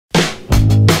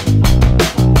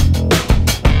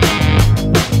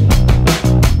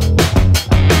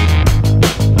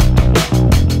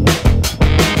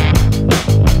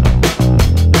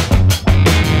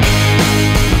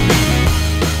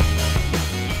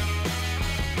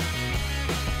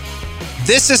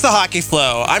This is the Hockey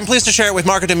Flow. I'm pleased to share it with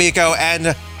Marco D'Amico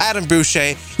and Adam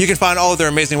Boucher. You can find all of their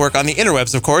amazing work on the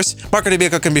interwebs, of course. Marco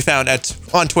D'Amico can be found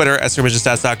on Twitter at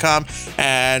scrimmagestats.com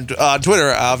and on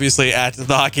Twitter, obviously, at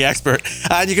The Hockey Expert.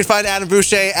 And you can find Adam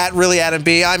Boucher at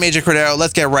ReallyAdamB. I'm AJ Cordero.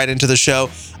 Let's get right into the show.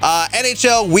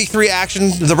 NHL Week 3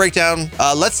 action, the breakdown.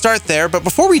 Let's start there. But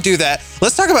before we do that,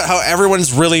 let's talk about how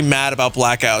everyone's really mad about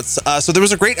blackouts. So there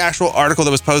was a great actual article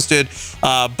that was posted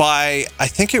by, I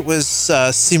think it was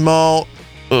Simon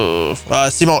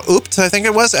Oopt, I think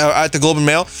it was, at the Globe and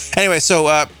Mail. Anyway, so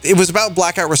it was about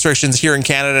blackout restrictions here in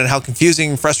Canada and how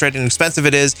confusing, frustrating, and expensive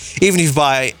it is. Even if you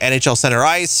buy NHL Center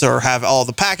Ice or have all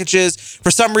the packages,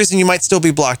 for some reason you might still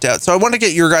be blocked out. So I want to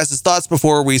get your guys' thoughts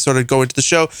before we sort of go into the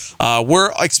show.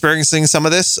 We're experiencing some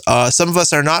of this. Some of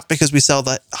us are not because we sell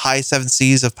the high 7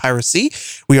 Cs of piracy.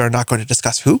 We are not going to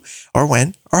discuss who or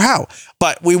when or how,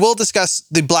 but we will discuss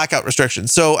the blackout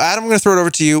restrictions. So Adam, I'm going to throw it over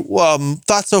to you.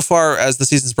 Thoughts so far as the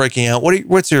season's breaking out.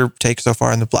 What's your take so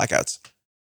far on the blackouts?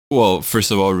 Well, first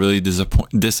of all, really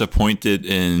disappointed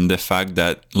in the fact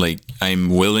that I'm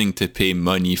willing to pay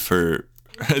money for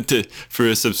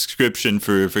a subscription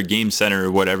for Game Center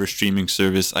or whatever streaming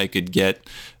service I could get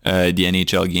the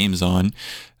NHL games on.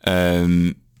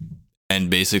 And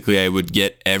basically I would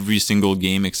get every single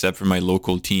game except for my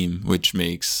local team, which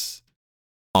makes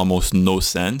almost no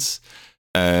sense.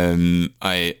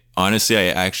 I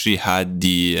actually had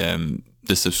the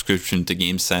subscription to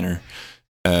Game Center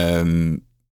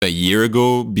a year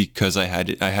ago because I had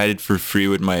it for free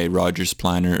with my Rogers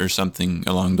planner or something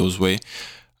along those way.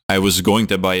 I was going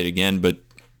to buy it again, but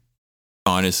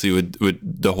honestly,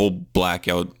 with the whole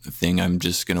blackout thing, I'm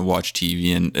just gonna watch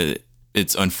TV, and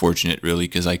it's unfortunate, really,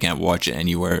 because I can't watch it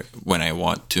anywhere when I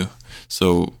want to.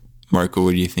 So, Marco,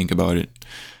 what do you think about it?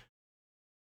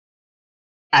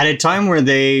 At a time where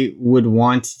they would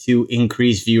want to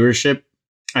increase viewership,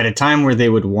 at a time where they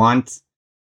would want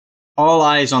all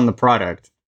eyes on the product,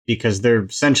 because they're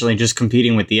essentially just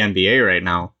competing with the NBA right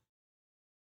now,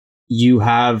 you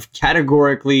have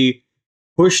categorically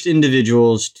pushed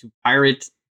individuals to pirate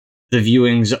the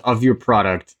viewings of your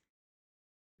product,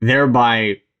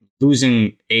 thereby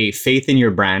losing A, faith in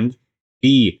your brand,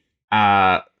 B,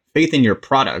 faith in your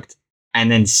product,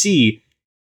 and then C,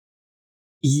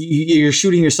 you're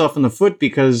shooting yourself in the foot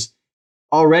because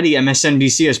already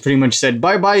MSNBC has pretty much said,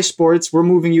 bye-bye sports, we're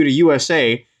moving you to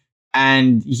USA,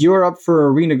 and you're up for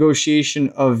a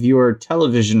renegotiation of your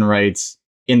television rights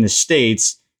in the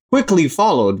States, quickly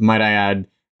followed, might I add,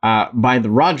 by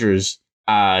the Rogers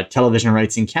television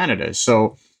rights in Canada.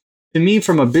 So to me,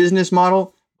 from a business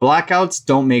model, blackouts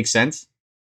don't make sense.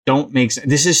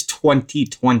 This is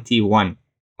 2021,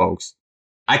 folks.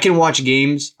 I can watch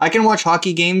games. I can watch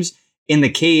hockey games in the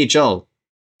KHL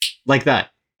like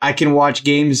that. I can watch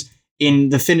games in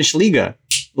the Finnish Liga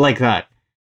like that.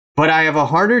 But I have a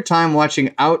harder time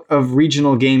watching out of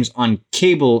regional games on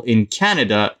cable in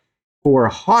Canada for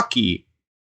hockey.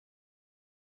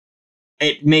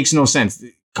 It makes no sense.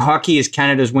 Hockey is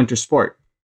Canada's winter sport.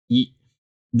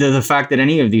 The fact that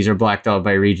any of these are blacked out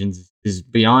by regions is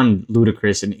beyond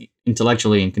ludicrous and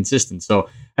intellectually inconsistent. So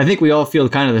I think we all feel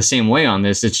kind of the same way on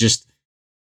this. It's just,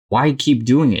 why keep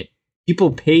doing it?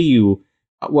 People pay you,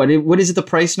 what is it the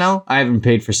price now? I haven't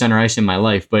paid for Center Ice in my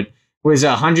life, but was it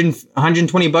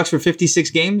 $120 for 56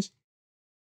 games?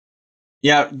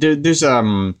 Yeah, there's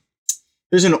an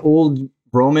old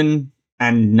Roman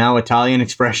and now Italian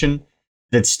expression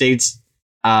that states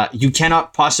you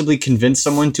cannot possibly convince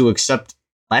someone to accept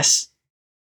less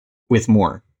with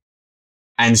more.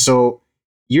 And so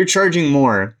you're charging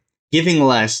more, giving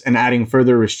less, and adding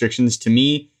further restrictions. To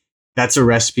me, that's a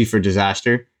recipe for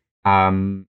disaster.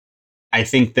 I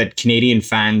think that Canadian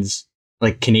fans,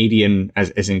 like Canadian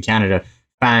as in Canada,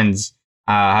 fans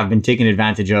have been taken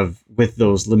advantage of with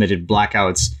those limited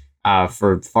blackouts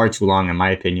for far too long, in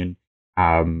my opinion.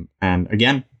 And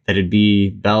again, that'd be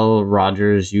Bell,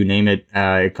 Rogers, you name it.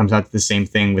 It comes out to the same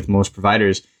thing with most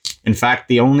providers. In fact,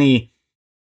 the only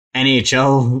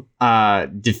NHL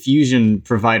diffusion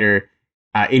provider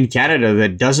in Canada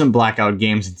that doesn't black out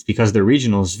games, it's because they're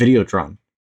regional, is Videotron.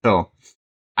 So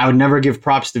I would never give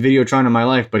props to Videotron in my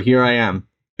life, but here I am.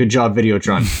 Good job,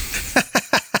 Videotron.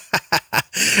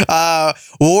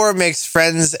 War makes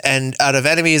friends and out of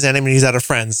enemies, enemies out of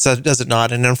friends, so does it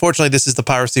not? And unfortunately, this is the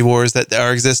piracy wars that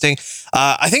are existing.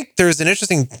 I think there's an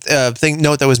interesting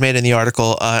note that was made in the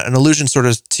article, an allusion sort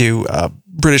of to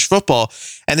British football.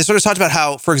 And they sort of talked about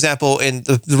how, for example, in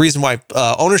the reason why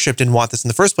ownership didn't want this in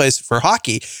the first place for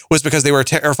hockey was because they were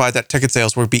terrified that ticket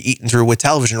sales would be eaten through with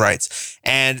television rights.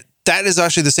 And that is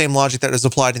actually the same logic that was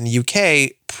applied in the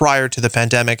UK prior to the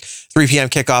pandemic. 3 p.m.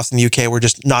 kickoffs in the UK were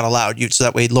just not allowed, so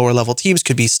that way lower level teams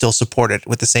could be still supported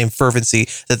with the same fervency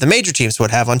that the major teams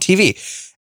would have on TV.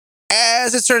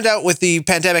 As it turned out with the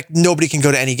pandemic, nobody can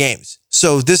go to any games.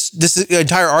 So this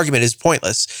entire argument is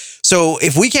pointless. So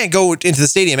if we can't go into the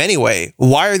stadium anyway,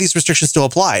 why are these restrictions still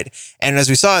applied? And as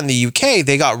we saw in the UK,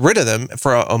 they got rid of them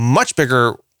for a much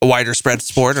bigger, wider spread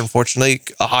sport. Unfortunately,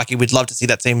 hockey, we'd love to see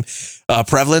that same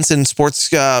prevalence in sports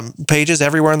pages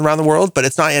everywhere around the world, but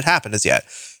it's not yet happened as yet.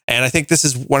 And I think this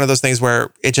is one of those things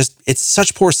where it's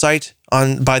such poor sight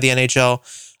by the NHL.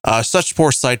 Such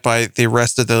poor sight by the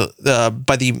rest of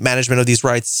by the management of these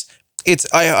rights.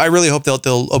 I really hope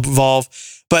they'll evolve.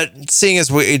 But seeing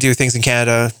as we do things in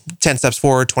Canada, 10 steps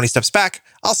forward, 20 steps back,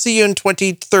 I'll see you in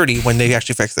 2030 when they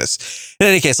actually fix this. In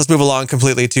any case, let's move along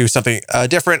completely to something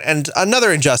different and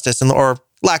another injustice or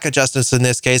lack of justice in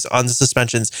this case on the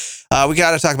suspensions. We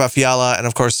got to talk about Fiala and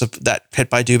of course that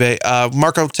hit by Dubé.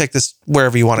 Marco, take this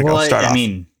wherever you want to go. Start off. I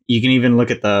mean, you can even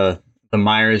look at the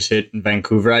Myers hit in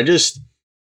Vancouver. I just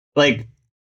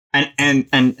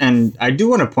and I do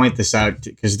want to point this out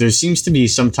because there seems to be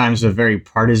sometimes a very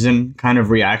partisan kind of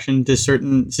reaction to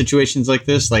certain situations like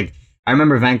this. Like I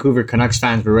remember Vancouver Canucks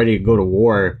fans were ready to go to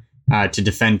war to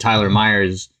defend Tyler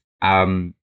Myers.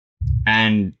 And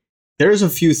there's a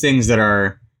few things that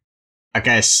are, I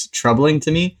guess, troubling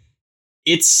to me.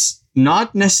 It's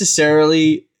not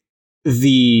necessarily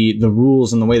the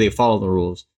rules and the way they follow the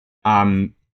rules.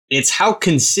 It's how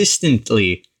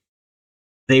consistently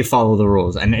they follow the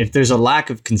rules. And if there's a lack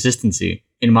of consistency,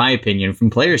 in my opinion, from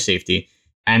player safety,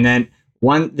 and then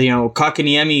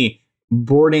Kotkaniemi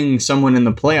boarding someone in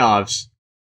the playoffs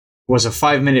was a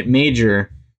 5-minute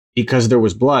major because there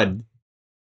was blood,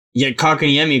 yet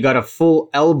Kotkaniemi got a full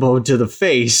elbow to the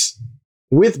face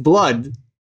with blood,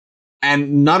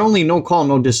 and not only no call,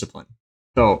 no discipline.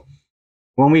 So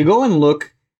when we go and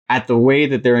look at the way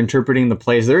that they're interpreting the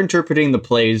plays,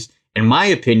 in my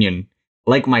opinion,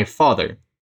 like my father.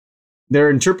 They're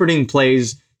interpreting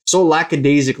plays so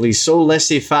lackadaisically, so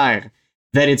laissez-faire,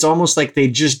 that it's almost like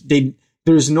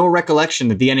there's no recollection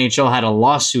that the NHL had a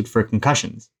lawsuit for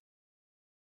concussions.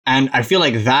 And I feel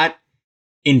like that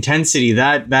intensity,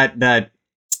 that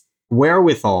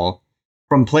wherewithal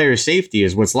from player safety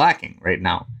is what's lacking right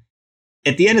now.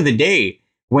 At the end of the day,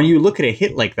 when you look at a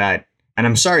hit like that, and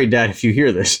I'm sorry, Dad, if you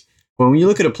hear this, but when you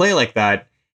look at a play like that,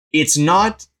 it's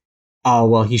not, oh,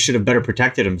 well, he should have better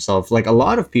protected himself, like a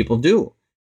lot of people do.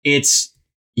 It's,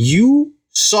 you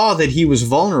saw that he was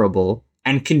vulnerable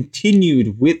and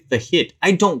continued with the hit.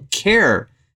 I don't care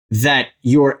that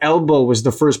your elbow was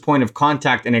the first point of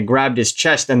contact and it grabbed his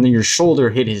chest and then your shoulder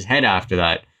hit his head after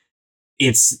that.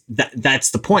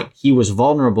 That's the point. He was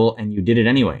vulnerable and you did it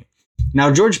anyway.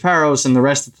 Now, George Parros and the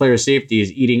rest of player safety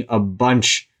is eating a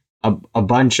bunch of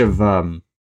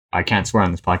I can't swear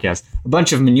on this podcast, a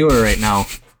bunch of manure right now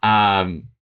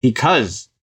because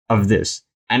of this.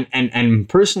 And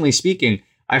personally speaking,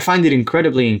 I find it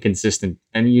incredibly inconsistent.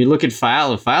 And you look at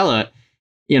Fiala,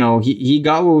 you know, he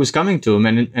got what was coming to him,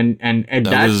 and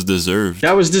that was deserved.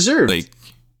 That was deserved.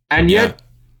 And yet,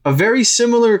 a very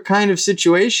similar kind of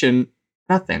situation,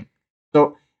 nothing.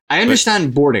 So I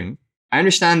understand boarding. I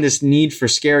understand this need for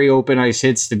scary open ice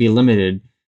hits to be limited.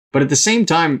 But at the same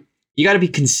time, you got to be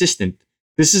consistent.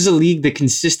 This is a league that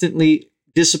consistently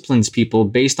disciplines people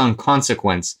based on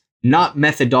consequence, not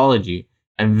methodology.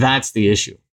 And that's the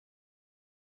issue.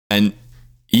 And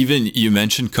even you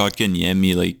mentioned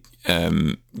Kotkaniemi,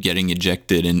 getting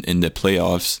ejected in the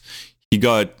playoffs. He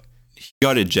got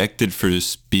ejected for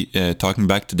talking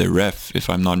back to the ref, if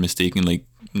I'm not mistaken.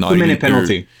 2-minute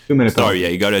penalty. 2-minute penalty. Sorry, yeah,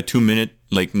 he got a 2-minute,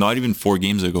 not even 4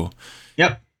 games ago.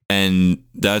 Yep. And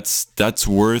that's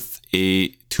worth a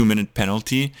 2-minute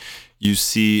penalty. You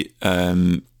see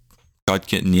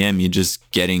Kotkaniemi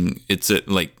just getting,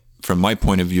 from my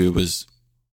point of view, it was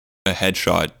a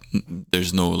headshot.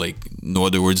 There's no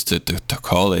other words to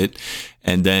call it.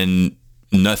 And then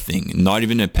nothing, not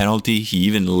even a penalty. He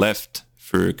even left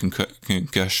for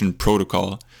concussion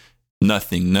protocol.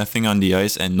 Nothing on the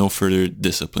ice and no further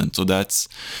discipline. So that's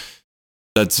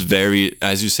very,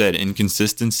 as you said,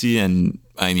 inconsistency. And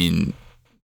I mean,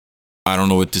 I don't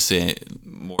know what to say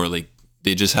more.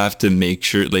 They just have to make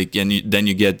sure, then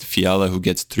you get Fiala, who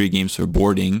gets 3 games for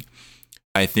boarding.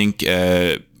 I think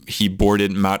he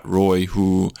boarded Matt Roy,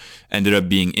 who ended up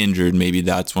being injured. Maybe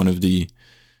that's one of the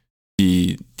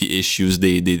issues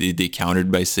they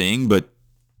countered by saying, but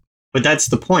that's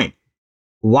the point.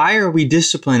 Why are we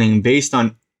disciplining based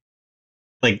on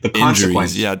the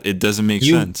consequence? Yeah, it doesn't make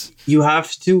sense. You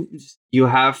have to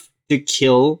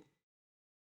kill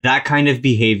that kind of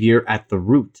behavior at the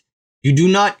root. You do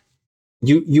not,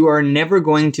 you are never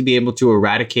going to be able to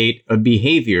eradicate a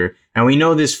behavior. And we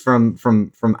know this from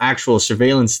actual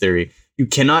surveillance theory. You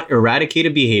cannot eradicate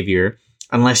a behavior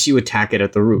unless you attack it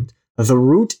at the root. The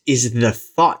root is the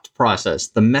thought process,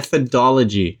 the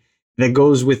methodology that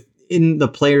goes within the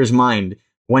player's mind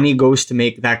when he goes to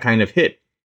make that kind of hit.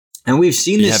 And we've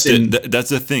seen this that's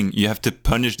the thing. You have to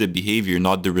punish the behavior,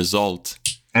 not the result.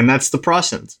 And that's the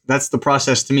process. That's the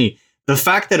process to me. The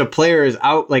fact that a player is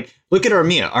out, like, look at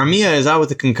Armia. Armia is out with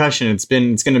a concussion. It's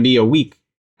going to be a week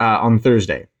on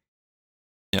Thursday.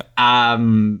 Yeah.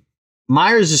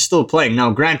 Myers is still playing.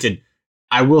 Now, granted,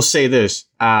 I will say this,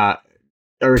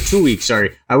 or 2 weeks,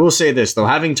 sorry. I will say this, though.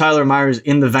 Having Tyler Myers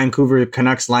in the Vancouver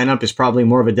Canucks lineup is probably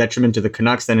more of a detriment to the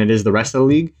Canucks than it is the rest of the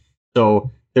league.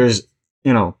 So there's,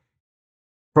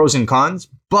 pros and cons.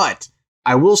 But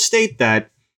I will state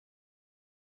that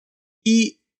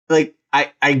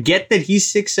I get that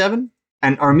he's 6'7",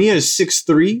 and Armia is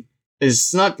 6'3".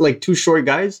 It's not like two short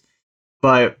guys,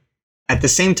 but at the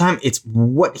same time, it's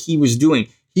what he was doing.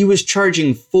 He was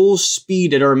charging full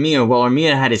speed at Armia while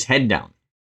Armia had his head down.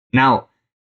 Now,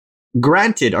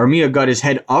 granted, Armia got his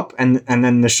head up and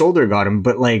then the shoulder got him,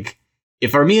 but like,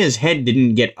 if Armia's head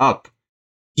didn't get up,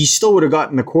 he still would have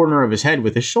gotten the corner of his head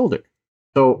with his shoulder.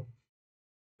 So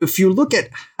if you look at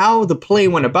how the play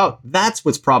went about, that's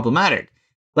what's problematic.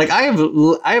 Like, I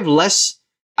have less,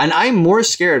 and I'm more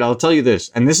scared, I'll tell you this,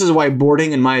 and this is why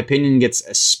boarding, in my opinion, gets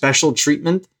a special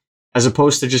treatment as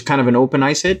opposed to just kind of an open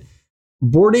ice hit.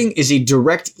 Boarding is a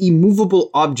direct, immovable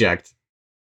object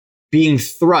being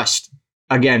thrust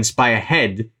against by a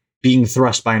head being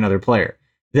thrust by another player.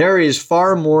 There is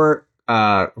far more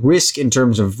risk in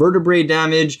terms of vertebrae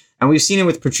damage, and we've seen it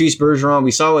with Patrice Bergeron.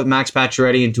 We saw it with Max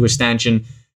Pacioretty into a stanchion.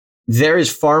 There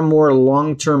is far more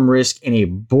long-term risk in a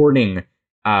boarding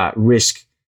risk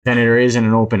than there is in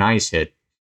an open ice hit.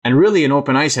 And really, an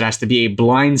open ice hit has to be a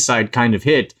blindside kind of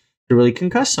hit to really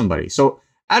concuss somebody. So,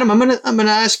 Adam, I'm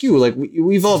gonna ask you. Like,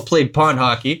 we've all played pond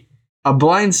hockey. A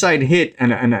blindside hit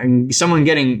and someone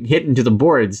getting hit into the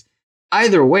boards.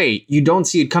 Either way, you don't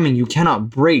see it coming. You cannot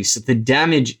brace. The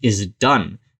damage is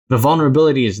done. The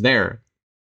vulnerability is there.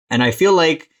 And I feel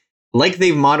like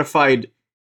they've modified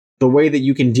the way that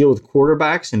you can deal with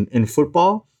quarterbacks in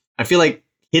football. I feel like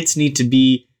hits need to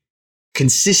be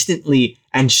consistently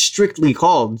and strictly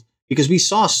called because we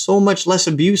saw so much less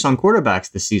abuse on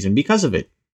quarterbacks this season because of it.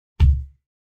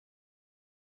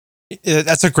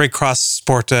 That's a great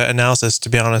cross-sport analysis, to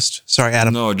be honest. Sorry,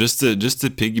 Adam. No, just to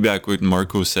piggyback what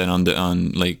Marco said on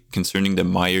concerning the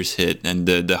Myers hit and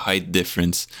the height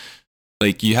difference.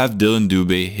 Like, you have Dylan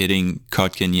Dubé hitting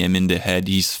Kotkaniemi in the head.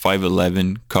 He's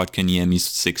 5'11". Kotkaniemi's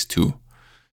 6'2".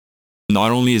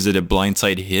 Not only is it a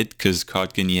blindside hit because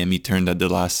Kotkaniemi turned at the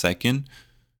last second,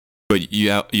 but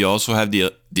you also have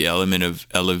the element of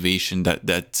elevation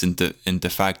that's into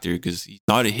factor because he's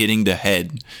not hitting the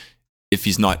head if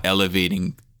he's not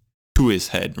elevating to his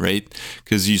head, right?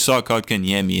 Because you saw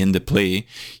Kotkaniemi in the play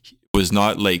was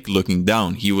not like looking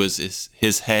down. He was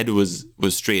his head was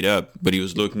straight up, but he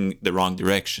was looking the wrong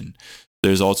direction.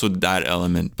 There's also that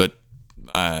element, but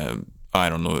I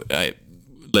don't know.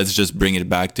 Let's just bring it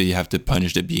back to you have to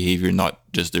punish the behavior, not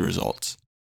just the results.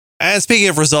 And speaking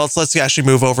of results, let's actually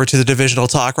move over to the divisional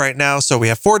talk right now. So we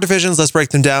have 4 divisions. Let's break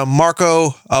them down.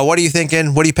 Marco, what are you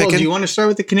thinking? What are you picking? Well, do you want to start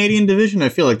with the Canadian division? I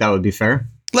feel like that would be fair.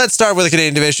 Let's start with the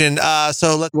Canadian division.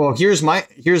 Well, here's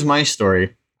my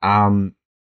story.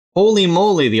 Holy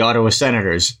moly, the Ottawa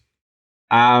Senators.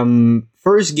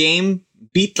 First game,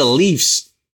 beat the Leafs.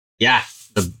 Yeah,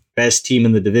 the best team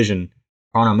in the division,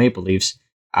 Toronto Maple Leafs.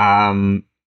 And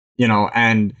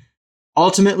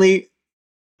ultimately,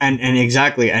 and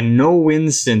exactly, and no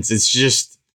wins since. It's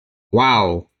just,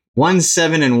 wow.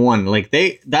 1-7-1. Like,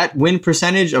 that win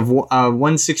percentage of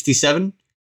 167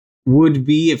 would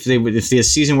be if the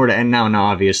season were to end now. Now,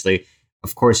 obviously,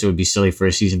 of course, it would be silly for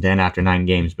a season to end after 9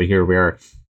 games, but here we are.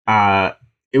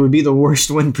 It would be the worst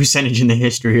win percentage in the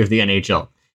history of the NHL.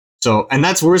 So, and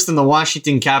that's worse than the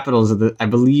Washington Capitals of I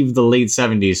believe, the late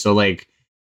 70s. So, like,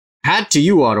 hat to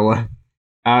you, Ottawa.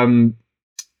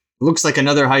 Looks like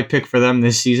another high pick for them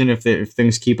this season if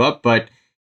things keep up. But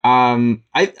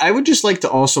I would just like to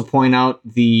also point out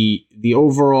the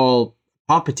overall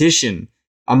competition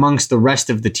amongst the rest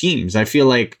of the teams. I feel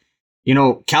like,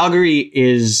 Calgary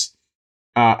is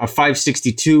a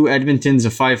 562, Edmonton's a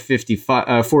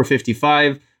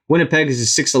 455, Winnipeg is a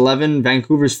 611,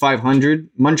 Vancouver's 500,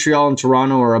 Montreal and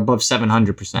Toronto are above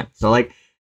 700%. So, like,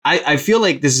 I feel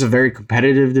like this is a very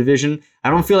competitive division.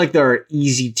 I don't feel like there are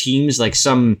easy teams like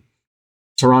some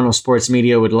Toronto sports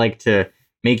media would like to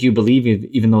make you believe,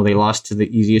 even though they lost to the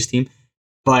easiest team.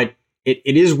 But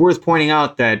it is worth pointing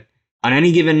out that on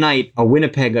any given night, a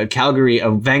Winnipeg, a Calgary,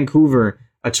 a Vancouver,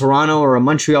 a Toronto, or a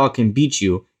Montreal can beat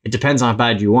you. It depends on how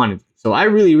bad you want it. So I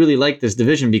really, really like this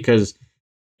division because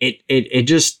it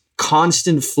just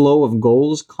constant flow of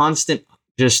goals, constant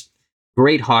just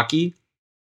great hockey.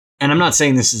 And I'm not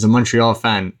saying this as a Montreal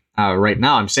fan right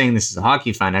now. I'm saying this as a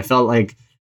hockey fan. I felt like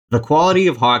the quality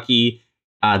of hockey,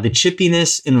 the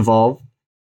chippiness involved,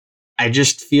 I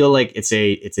just feel like it's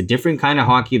a different kind of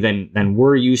hockey than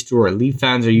we're used to, or Leaf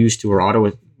fans are used to, or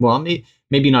Ottawa. Well,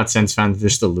 maybe not Sens fans. They're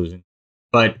still losing,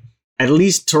 but at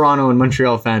least Toronto and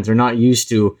Montreal fans are not used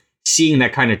to seeing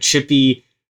that kind of chippy,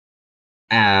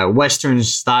 Western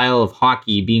style of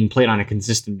hockey being played on a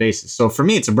consistent basis. So for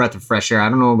me, it's a breath of fresh air. I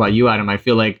don't know about you, Adam. I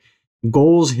feel like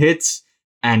goals, hits,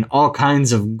 and all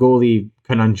kinds of goalie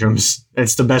conundrums.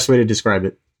 That's the best way to describe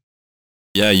it.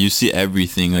 Yeah, you see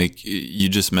everything. Like you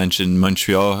just mentioned,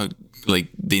 Montreal, like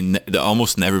they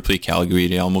almost never play Calgary.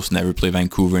 They almost never play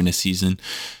Vancouver in a season.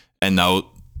 And now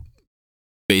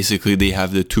basically they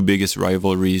have the two biggest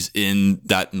rivalries in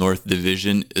that North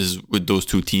Division is with those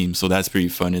two teams. So that's pretty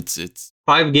fun. It's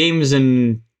 5 games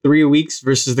in 3 weeks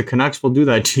versus the Canucks will do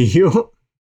that to you.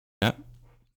 Yeah.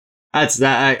 That's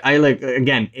that. I like,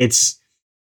 again, it's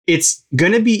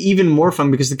going to be even more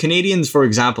fun because the Canadians, for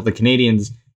example,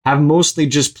 have mostly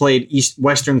just played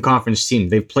Western Conference team.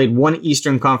 They've played one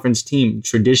Eastern Conference team,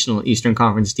 traditional Eastern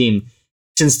Conference team,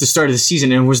 since the start of the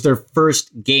season, and it was their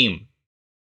first game.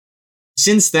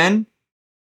 Since then,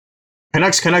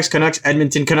 Canucks,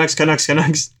 Edmonton, Canucks,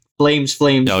 Flames.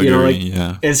 Calgary,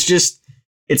 yeah.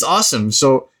 It's awesome.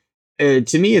 So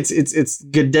to me, it's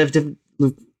good.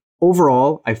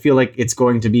 Overall, I feel like it's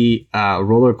going to be a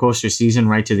roller coaster season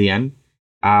right to the end.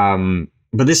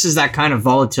 But this is that kind of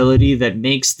volatility that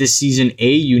makes this season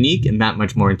unique and that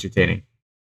much more entertaining.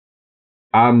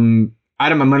 Adam,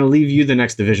 I'm going to leave you the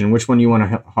next division. Which one you want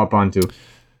to hop onto?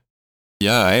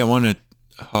 Yeah, I want to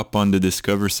hop on the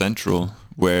Discover Central,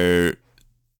 where,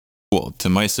 well, to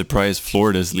my surprise,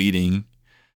 Florida's leading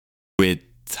with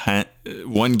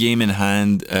 1 game in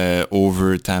hand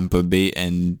over Tampa Bay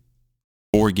and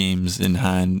 4 games in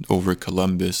hand over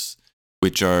Columbus,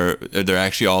 which they're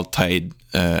actually all tied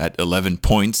at 11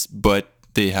 points, but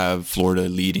they have Florida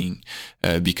leading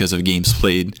because of games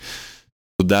played.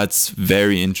 So that's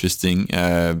very interesting.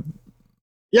 I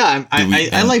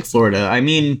like Florida. I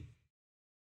mean,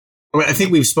 I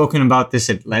think we've spoken about this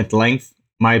at length.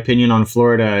 My opinion on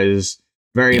Florida is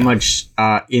very much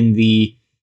in the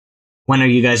when are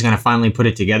you guys going to finally put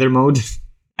it together mode.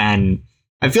 And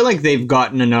I feel like they've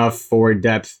gotten enough forward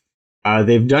depth.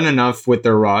 They've done enough with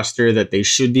their roster that they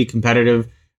should be competitive.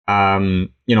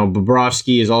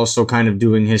 Bobrovsky is also kind of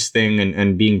doing his thing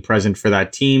and being present for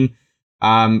that team.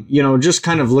 Just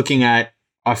kind of looking at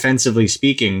offensively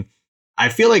speaking, I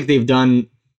feel like they've done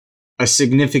a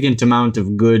significant amount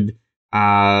of good.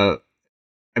 I'm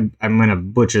going to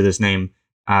butcher this name,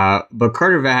 but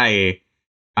Carter Verhaeghe,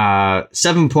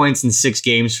 7 points in 6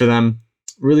 games for them,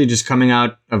 really just coming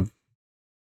out of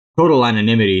total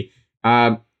anonymity.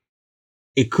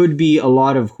 It could be a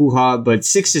lot of hoo-ha, but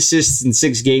 6 assists in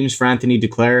 6 games for Anthony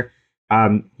Duclair.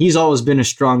 He's always been a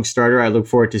strong starter. I look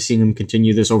forward to seeing him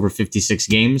continue this over 56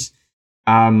 games.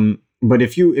 But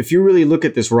if you really look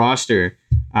at this roster,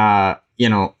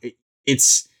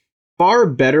 it's far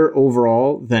better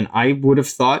overall than I would have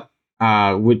thought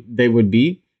they would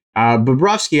be.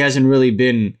 Bobrovsky hasn't really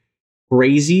been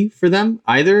crazy for them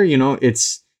either.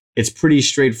 It's pretty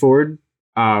straightforward.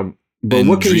 But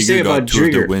what can you say about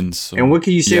Driedger? And what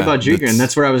can you say about Driedger? And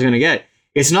that's where I was going to get.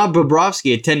 It's not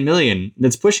Bobrovsky at $10 million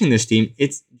that's pushing this team.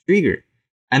 It's Driedger.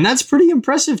 And that's pretty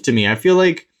impressive to me. I feel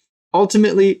like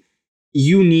ultimately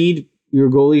you need your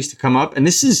goalies to come up. And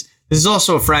this is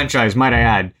also a franchise, might I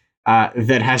add,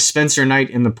 that has Spencer Knight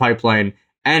in the pipeline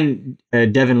and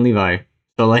Devin Levi.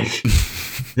 So like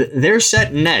they're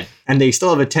set in net and they still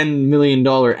have a $10 million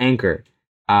anchor.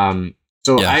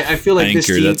 I feel like this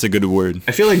team, that's a good word.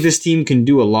 I feel like this team can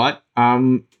do a lot.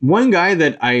 One guy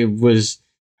that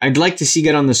I'd like to see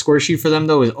get on the score sheet for them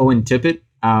though is Owen Tippett.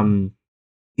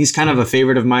 He's kind of a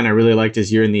favorite of mine. I really liked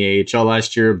his year in the AHL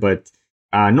last year, but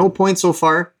no points so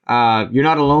far. You're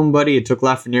not alone, buddy. It took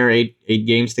Lafreniere eight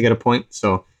games to get a point,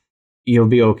 so you'll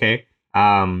be okay.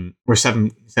 Or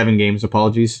seven games.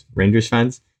 Apologies, Rangers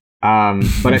fans.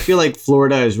 But I feel like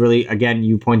Florida is really, again,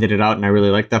 you pointed it out, and I really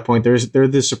like that point. They're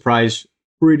the surprise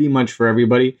pretty much for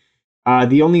everybody.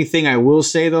 The only thing I will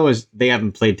say, though, is they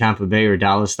haven't played Tampa Bay or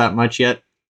Dallas that much yet.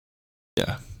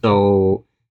 Yeah. So,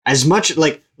 as much,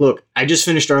 look, I just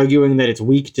finished arguing that it's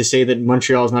weak to say that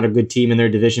Montreal is not a good team in their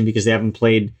division because they haven't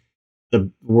played the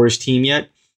worst team yet.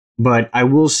 But I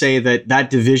will say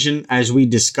that division, as we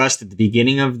discussed at the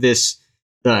beginning of the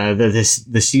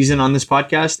season on this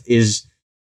podcast, is,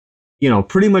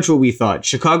 pretty much what we thought.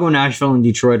 Chicago, Nashville, and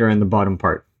Detroit are in the bottom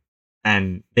part,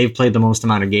 and they've played the most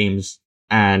amount of games,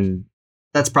 and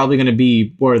that's probably going to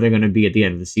be where they're going to be at the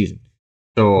end of the season.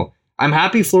 So I'm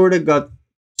happy Florida got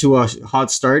to a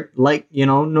hot start.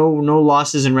 No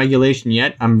losses in regulation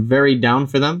yet. I'm very down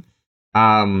for them.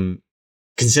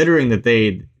 Considering that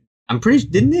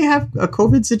didn't they have a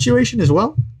COVID situation as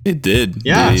well? They did.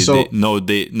 Yeah. They did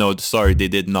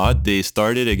not. They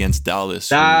started against Dallas.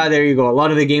 There you go. A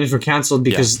lot of the games were canceled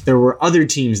because there were other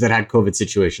teams that had COVID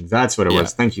situations. That's what it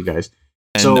was. Thank you, guys.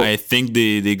 And I think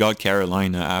they got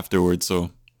Carolina afterwards,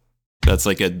 so that's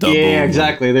like a double. Yeah,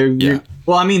 exactly.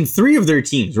 Well, I mean, 3 of their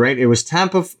teams, right? It was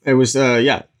Tampa.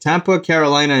 Tampa,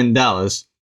 Carolina, and Dallas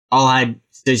all had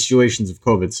situations of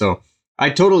COVID. So I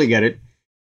totally get it.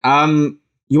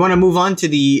 You want to move on to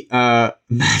the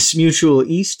Mass Mutual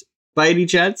East by any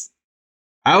chance?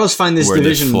 I always find this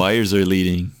division... the Flyers are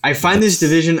leading. I find this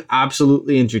division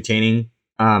absolutely entertaining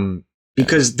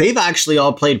because they've actually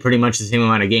all played pretty much the same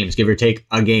amount of games, give or take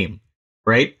a game,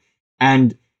 right?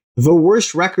 And the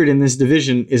worst record in this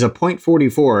division is a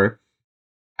 .44,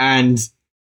 and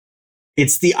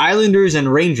it's the Islanders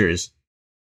and Rangers.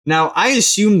 Now, I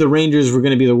assumed the Rangers were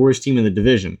going to be the worst team in the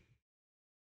division.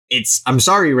 I'm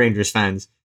sorry, Rangers fans.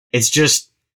 It's just,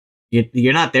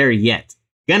 you're not there yet.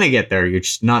 You're gonna get there, you're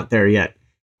just not there yet.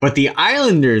 But the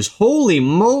Islanders, holy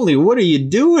moly, what are you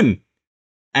doing?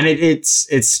 And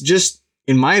it's just,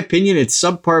 in my opinion, it's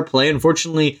subpar play.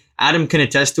 Unfortunately, Adam can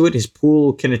attest to it. His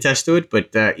pool can attest to it.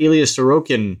 But Ilya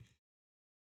Sorokin,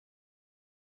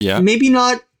 maybe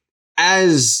not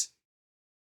as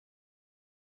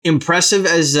impressive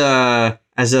as a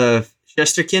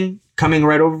Shesterkin coming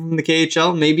right over from the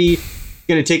KHL. Maybe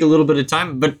going to take a little bit of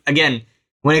time. But again,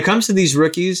 when it comes to these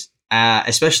rookies,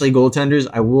 especially goaltenders,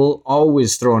 I will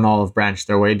always throw an olive branch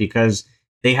their way because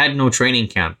they had no training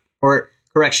camp. Or,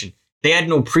 correction, they had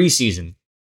no preseason.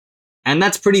 And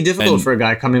that's pretty difficult for a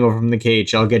guy coming over from the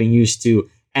KHL, getting used to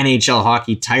NHL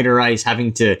hockey, tighter ice,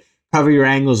 having to cover your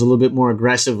angles a little bit more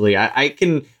aggressively. I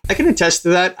can attest to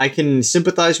that. I can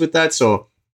sympathize with that. So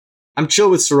I'm chill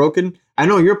with Sorokin. I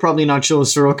know you're probably not chill with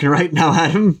Sorokin right now,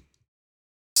 Adam.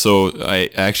 So I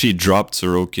actually dropped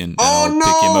Sorokin. I'll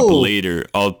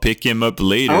pick him up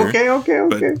later. Okay.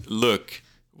 But look,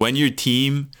 when your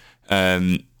team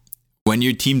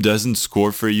doesn't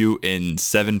score for you in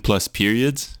 7+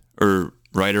 periods, or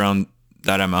right around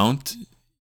that amount,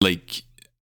 like,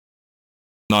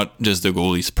 not just the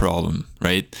goalie's problem,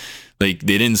 right? Like,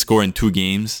 they didn't score in 2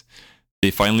 games.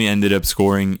 They finally ended up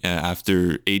scoring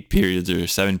after 8 periods or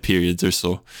 7 periods or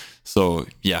so. So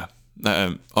yeah,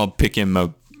 I'll pick him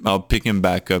up. I'll pick him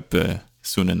back up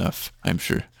soon enough, I'm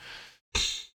sure.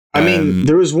 I mean,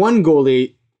 there was one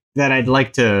goalie that I'd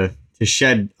like to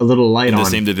shed a little light on. The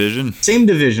same division? Same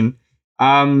division.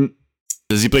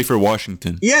 Does he play for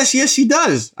Washington? Yes, he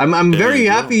does. I'm very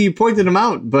happy you pointed him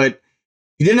out, but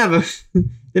he didn't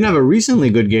have a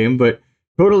recently good game, but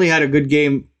totally had a good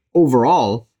game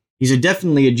overall. He's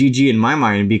definitely a GG in my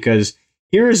mind, because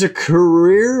here is a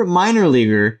career minor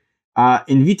leaguer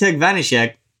in Vitek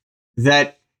Vanecek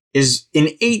that is in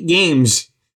 8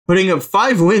 games putting up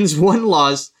 5 wins, 1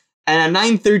 loss, and a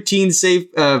 .913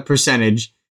 save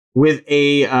percentage with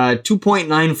a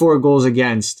 2.94 goals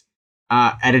against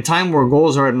at a time where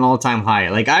goals are at an all-time high.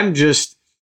 Like, I'm just,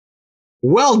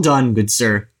 well done, good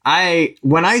sir.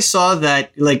 When I saw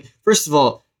that, like, first of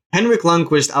all, Henrik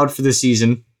Lundqvist out for the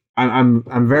season.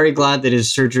 I'm very glad that his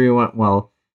surgery went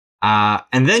well.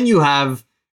 And then you have,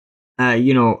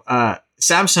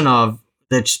 Samsonov,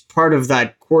 that's part of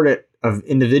that quartet of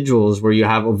individuals where you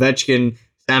have Ovechkin,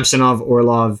 Samsonov,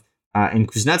 Orlov,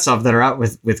 and Kuznetsov that are out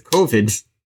with COVID.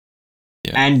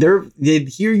 Yeah. And they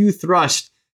hear you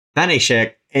thrust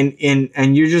Vanecek,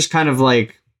 and you're just kind of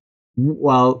like,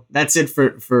 well, that's it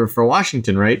for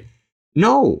Washington, right?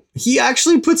 No, he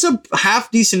actually puts up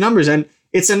half decent numbers, and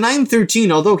it's a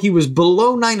 .913, although he was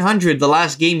below 900 the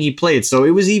last game he played, so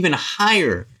it was even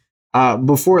higher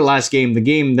before last game, the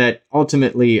game that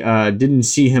ultimately didn't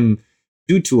see him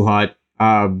do too hot.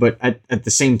 But at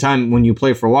the same time, when you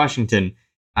play for Washington,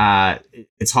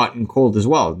 it's hot and cold as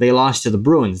well. They lost to the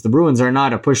Bruins. The Bruins are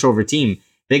not a pushover team.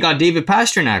 They got David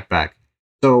Pastrnak back,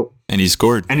 and he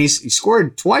scored. And he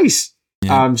scored twice.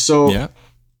 Yeah. To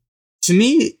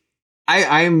me,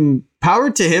 I'm power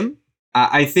to him.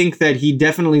 I think that he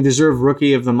definitely deserved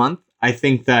Rookie of the Month. I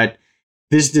think that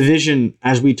this division,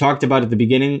 as we talked about at the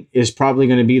beginning, is probably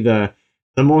going to be the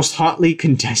most hotly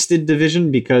contested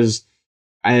division, because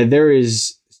there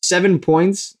is 7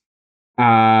 points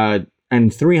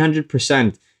and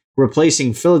 300%,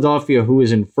 replacing Philadelphia, who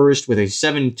is in first with a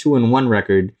 7-2-1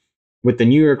 record, with the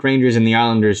New York Rangers and the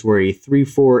Islanders, who are a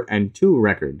 3-4-2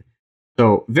 record.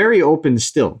 So very open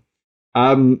still.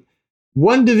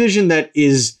 One division that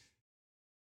is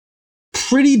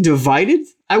pretty divided,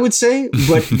 I would say,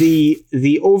 but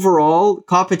the overall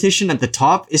competition at the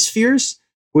top is fierce,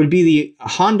 would be the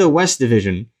Honda West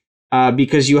division,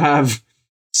 because you have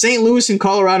St. Louis and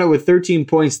Colorado with 13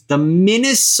 points, the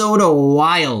Minnesota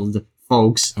Wild,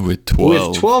 folks, with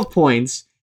 12 points,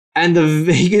 and the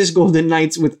Vegas Golden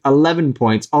Knights with 11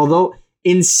 points, although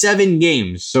in 7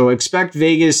 games. So expect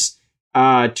Vegas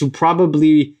to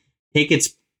probably take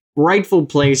its rightful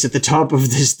place at the top of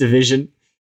this division.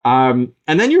 And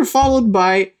then you're followed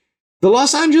by the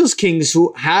Los Angeles Kings,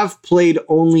 who have played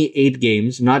only 8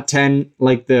 games, not 10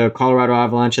 like the Colorado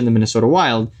Avalanche and the Minnesota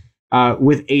Wild,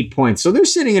 with 8 points. So they're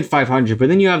sitting at 500. But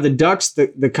then you have the Ducks,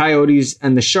 the Coyotes,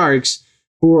 and the Sharks,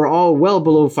 who are all well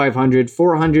below 500,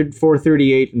 400,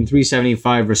 438, and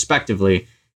 375, respectively.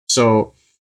 So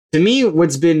to me,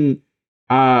 what's been,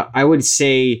 I would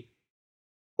say,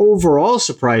 overall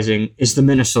surprising is the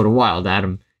Minnesota Wild,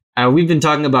 Adam. We've been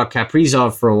talking about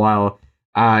Kaprizov for a while.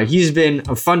 He's been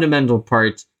a fundamental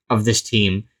part of this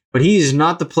team, but he is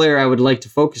not the player I would like to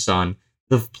focus on.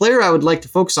 The player I would like to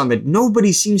focus on that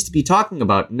nobody seems to be talking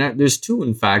about, and there's 2,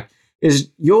 in fact, is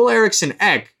Joel Eriksson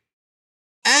Ek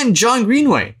and John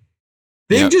Greenway.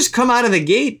 They've just come out of the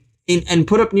gate and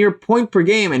put up near point per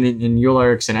game, and in Joel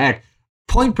Eriksson Ek,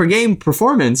 point per game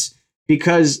performance,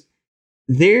 because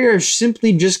they're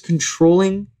simply just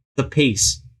controlling the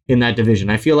pace in that division.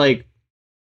 I feel like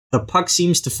the puck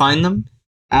seems to find them,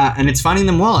 and it's finding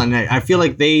them well. And I feel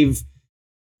like they've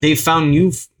found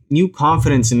new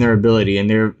confidence in their ability, and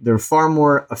they're far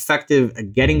more effective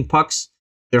at getting pucks.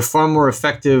 They're far more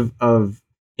effective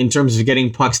in terms of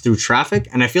getting pucks through traffic,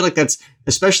 and I feel like that's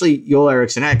especially Joel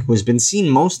Eriksson Ek, who has been seen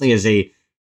mostly as a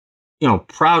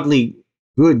proudly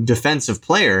good defensive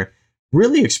player,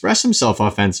 really express himself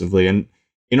offensively. And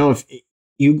if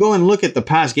you go and look at the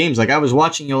past games, like I was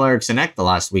watching Joel Eriksson Ek the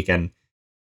last weekend,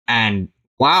 and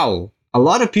wow, a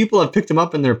lot of people have picked him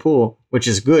up in their pool, which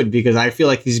is good, because I feel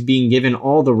like he's being given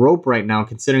all the rope right now,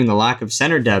 considering the lack of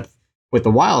center depth with the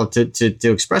Wild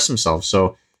to express himself.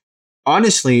 So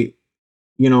honestly,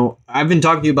 I've been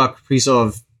talking to you about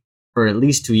Kaprizov for at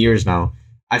least 2 years now.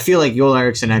 I feel like Joel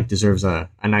Eriksson Ek deserves a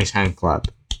nice hand clap.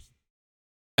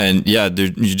 And yeah,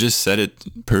 you just said it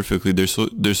perfectly. There's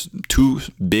 2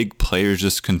 big players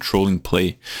just controlling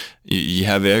play. You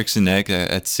have Eriksson Ek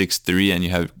at 6'3", and you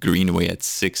have Greenway at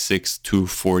 6'6",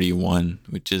 241,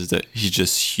 which is that he's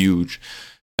just huge.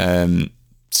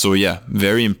 So yeah,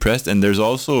 very impressed. And there's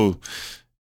also,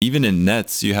 even in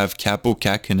nets, you have Capo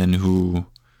Kakinen, who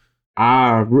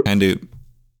I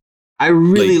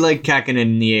really like Kakinen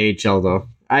in the AHL though.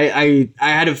 I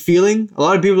had a feeling. A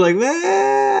lot of people are like,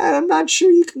 I'm not sure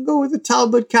you can go with a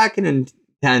Talbot Kakinen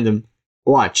tandem.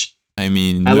 Watch. I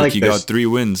mean, he got 3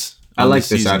 wins. I like this,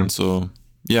 season, Adam. So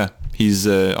yeah, he's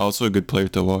also a good player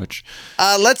to watch.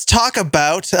 Let's talk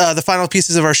about the final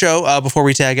pieces of our show before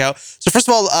we tag out. So first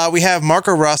of all, we have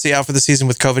Marco Rossi out for the season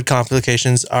with COVID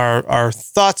complications. Our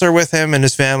thoughts are with him and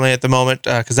his family at the moment,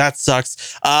 because that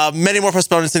sucks. Many more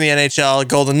postponements in the NHL.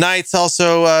 Golden Knights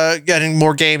also getting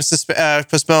more games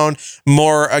postponed,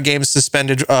 more games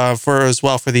suspended for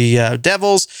the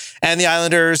Devils and the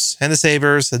Islanders and the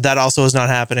Sabres. That also is not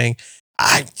happening.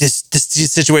 This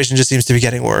situation just seems to be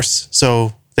getting worse.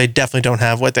 So they definitely don't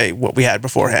have what we had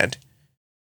beforehand.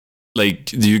 Like,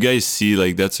 do you guys see,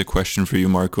 like, that's a question for you,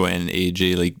 Marco and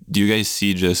AJ. Like, do you guys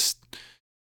see just,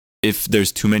 if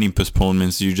there's too many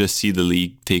postponements, you just see the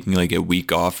league taking like a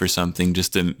week off or something,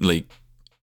 just to like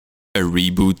a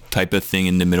reboot type of thing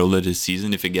in the middle of the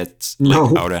season if it gets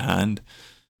out of hand?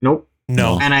 Nope.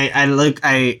 No. And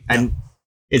I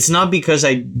it's not because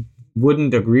I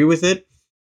wouldn't agree with it.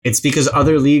 It's because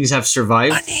other leagues have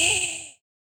survived.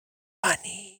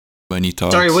 Money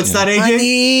talks. Sorry, what's that,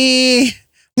 AJ?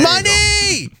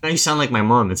 Money! Now you sound like my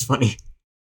mom. It's funny.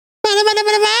 Money!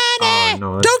 Oh,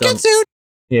 no, don't get sued!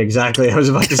 Yeah, exactly. I was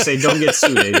about to say, don't get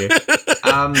sued, AJ.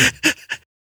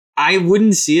 I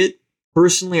wouldn't see it.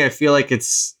 Personally, I feel like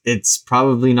it's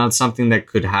probably not something that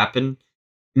could happen.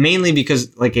 Mainly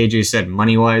because, like AJ said,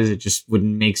 money-wise, it just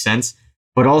wouldn't make sense.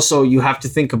 But also, you have to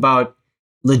think about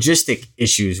logistic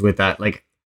issues with that. Like,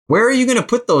 where are you going to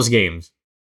put those games?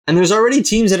 And there's already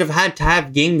teams that have had to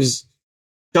have games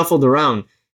shuffled around.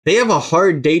 They have a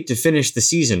hard date to finish the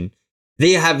season.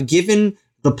 They have given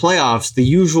the playoffs the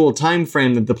usual time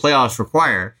frame that the playoffs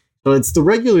require. So it's the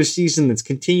regular season that's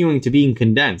continuing to being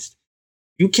condensed.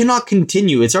 You cannot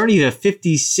continue. It's already a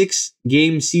 56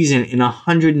 game season in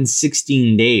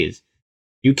 116 days.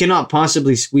 You cannot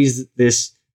possibly squeeze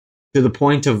this to the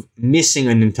point of missing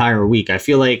an entire week. I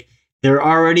feel like they're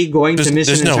already going to miss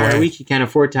an entire week. You can't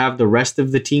afford to have the rest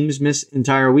of the teams miss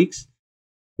entire weeks.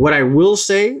 What I will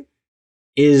say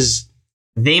is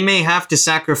they may have to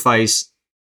sacrifice,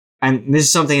 and this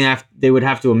is something that they would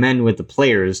have to amend with the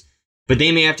players, but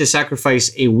they may have to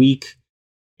sacrifice a week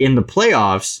in the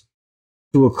playoffs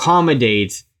to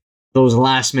accommodate those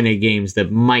last minute games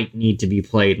that might need to be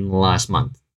played in the last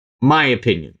month. My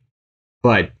opinion.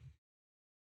 But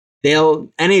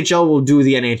NHL will do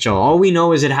the NHL. All we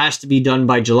know is it has to be done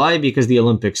by July because the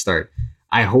Olympics start.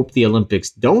 I hope the Olympics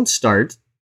don't start,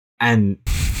 and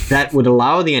that would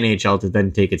allow the NHL to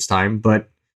then take its time, but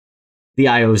the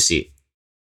IOC.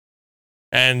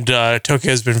 And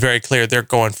Tokyo has been very clear they're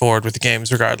going forward with the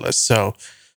games regardless. So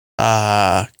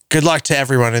good luck to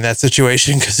everyone in that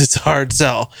situation because it's a hard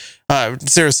sell.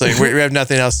 Seriously, we have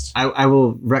nothing else. I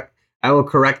will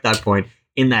correct that point.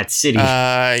 In that city.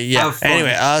 Yeah.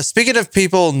 Anyway, speaking of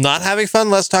people not having fun,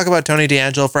 let's talk about Tony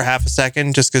DeAngelo for half a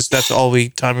second, just because that's all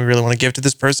time we really want to give to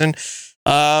this person.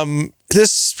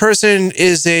 This person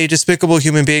is a despicable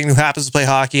human being who happens to play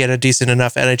hockey at a decent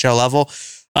enough NHL level.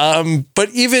 But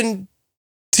even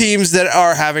teams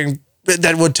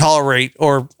that would tolerate,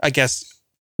 or I guess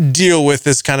deal with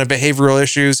this kind of behavioral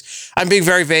issues. I'm being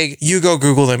very vague. You go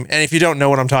Google them. And if you don't know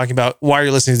what I'm talking about, why are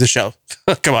you listening to the show?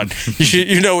 Come on.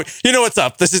 You know what's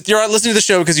up. You're listening to the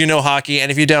show because you know hockey.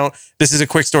 And if you don't, this is a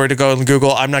quick story to go and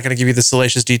Google. I'm not going to give you the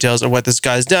salacious details of what this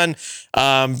guy's done.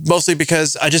 Mostly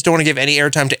because I just don't want to give any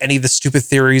airtime to any of the stupid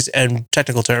theories and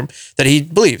technical term that he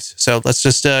believes. So let's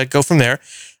just go from there.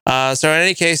 So in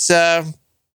any case,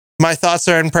 my thoughts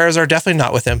and prayers are definitely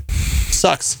not with him.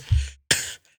 Sucks.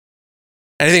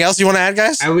 Anything else you want to add,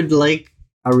 guys? I would like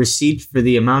a receipt for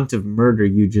the amount of murder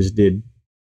you just did.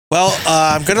 Well,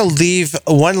 I'm going to leave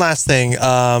one last thing.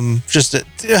 Just a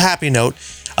happy note.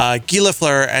 Guy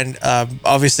Lafleur, and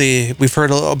obviously we've heard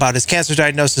about his cancer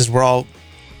diagnosis. We're all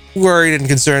worried and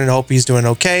concerned and hope he's doing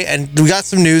okay. And we got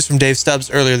some news from Dave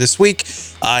Stubbs earlier this week.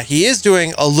 He is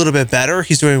doing a little bit better.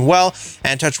 He's doing well.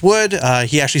 And touch wood,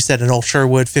 he actually said an old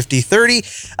Sherwood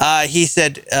 50-30. He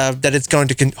said that it's going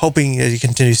to hoping it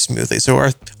continues smoothly. So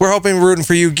we're hoping, rooting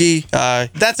for you, Guy.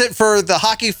 That's it for the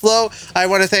Hockey Flow. I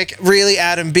want to thank really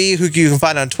Adam B, who you can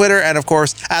find on Twitter, and of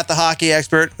course at the Hockey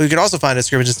Expert, who you can also find at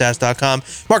scrimmagestats.com.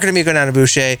 Mark D'Amico and Anna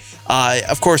Boucher.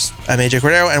 Of course, I'm AJ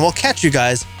Cordero, and we'll catch you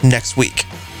guys next week.